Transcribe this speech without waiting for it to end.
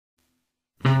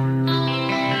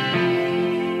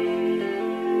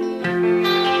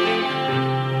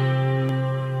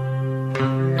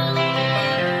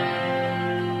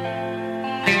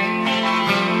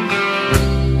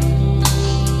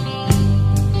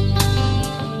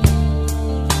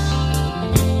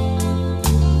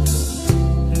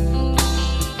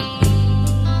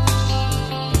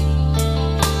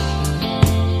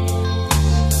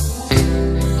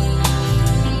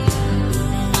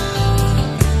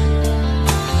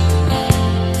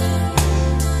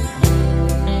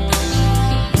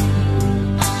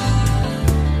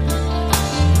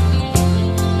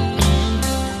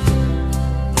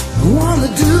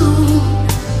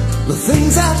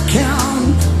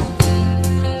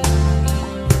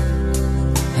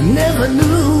never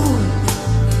knew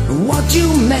what you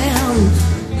meant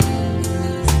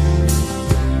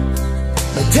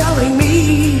by telling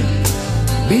me,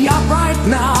 be upright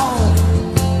now.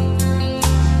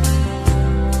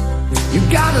 You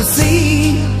gotta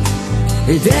see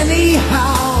it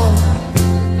anyhow.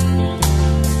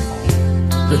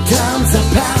 The times are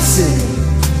passing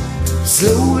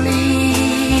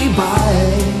slowly by.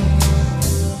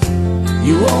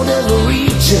 You won't ever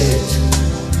reach it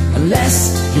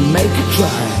unless you make a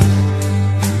try.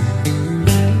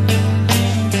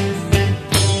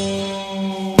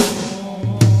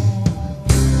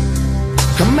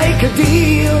 Come make a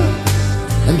deal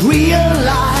and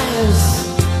realize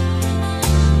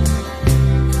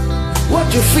what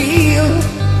you feel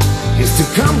is to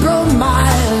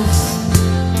compromise.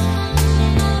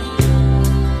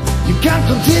 You can't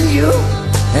continue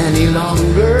any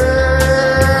longer.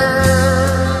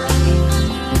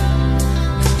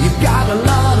 You've got a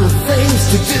lot of things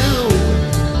to do.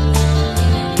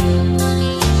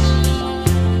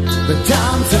 The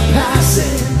times are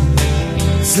passing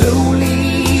slowly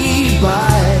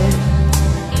by.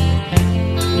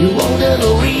 You won't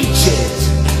ever reach it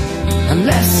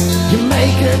unless you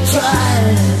make a try.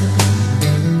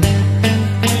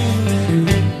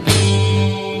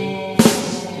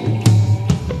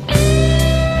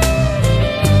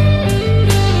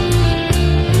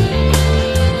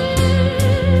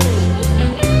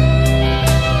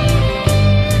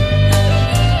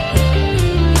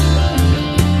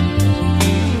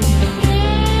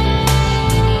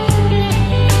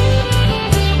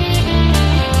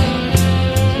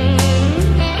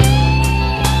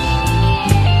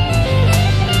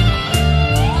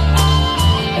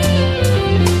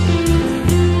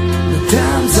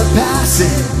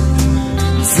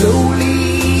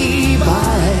 Slowly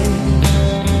by.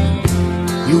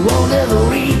 You won't ever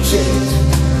reach it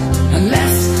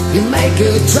unless you make a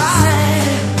try.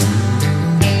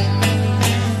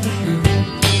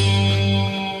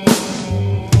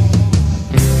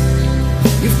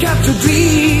 You've captured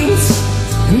dreams,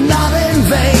 not in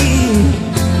vain.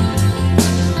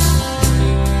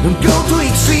 Don't go to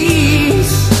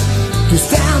extremes to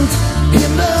stand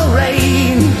in the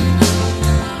rain.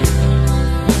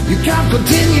 You can't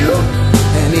continue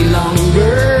any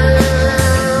longer.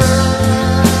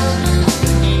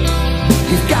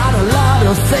 You've got a lot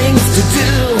of things to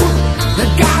do that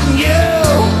got you.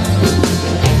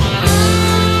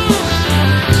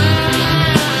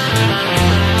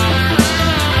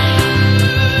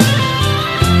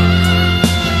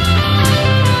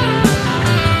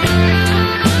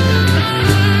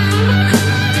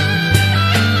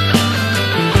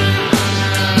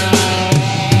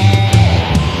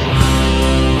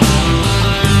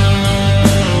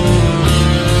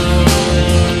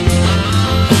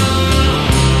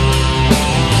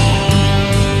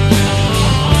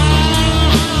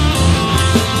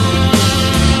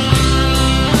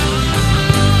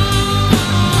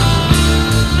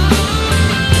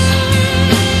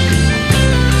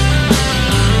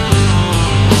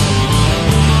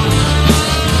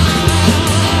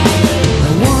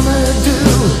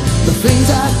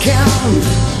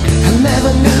 I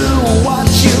never knew what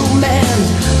you meant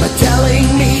by telling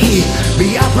me,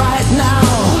 be upright now.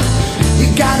 You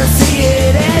gotta see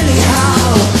it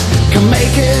anyhow. Come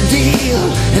make a deal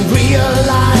and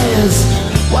realize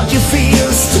what you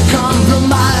feel's to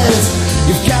compromise.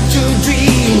 You've captured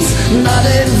dreams, not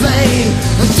in vain.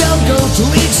 Don't go to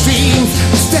extremes